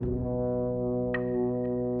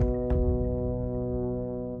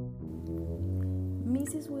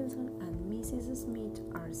Mrs. Wilson and Mrs. Smith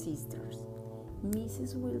are sisters.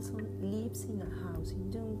 Mrs. Wilson lives in a house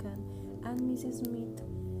in Duncan, and Mrs. Smith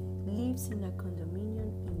lives in a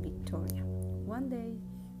condominium in Victoria. One day,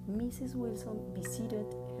 Mrs. Wilson visited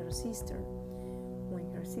her sister.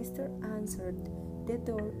 When her sister answered the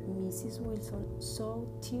door, Mrs. Wilson saw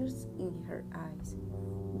tears in her eyes.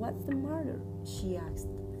 "What's the matter?" she asked.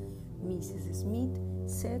 Mrs. Smith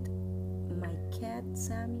said, "My cat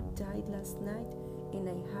Sammy died last night and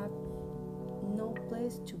I have no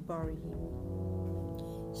place to bury him."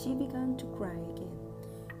 She began to cry again.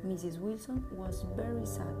 Mrs. Wilson was very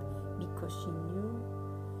sad because she knew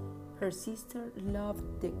her sister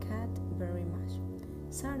loved the cat very much.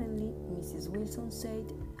 Suddenly, Mrs. Wilson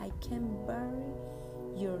said, "I can bury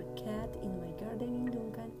your cat in my garden in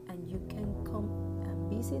Duncan and you can come and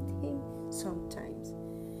visit him sometimes."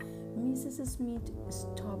 Mrs. Smith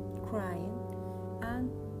stopped crying and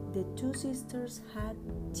the two sisters had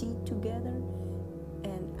tea together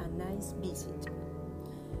and a nice visit.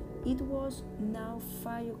 It was now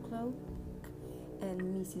 5 o'clock and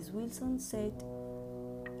Mrs. Wilson said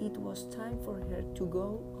it was time for her to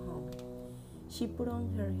go home. She put on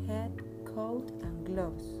her hat, coat, and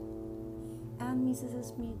gloves, and Mrs.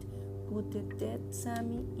 Smith put the dead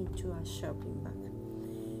Sammy into a shopping bag.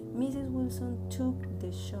 Mrs. Wilson took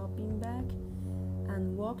the shopping bag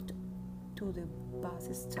and walked to the bus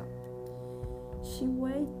stop. She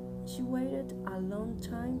waited a long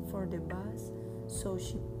time for the bus, so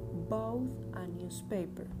she bought a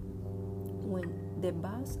newspaper. When the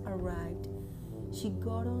bus arrived, she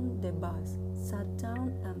got on the bus, sat down,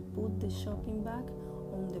 and put the shopping bag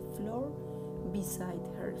on the floor beside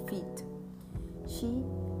her feet. She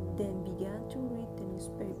then began to read the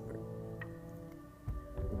newspaper.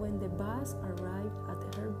 When the bus arrived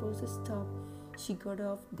at her bus stop, she got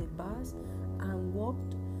off the bus and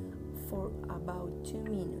walked for about 2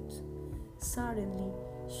 minutes. Suddenly,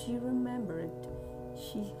 she remembered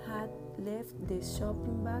she had left the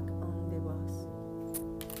shopping bag on the bus.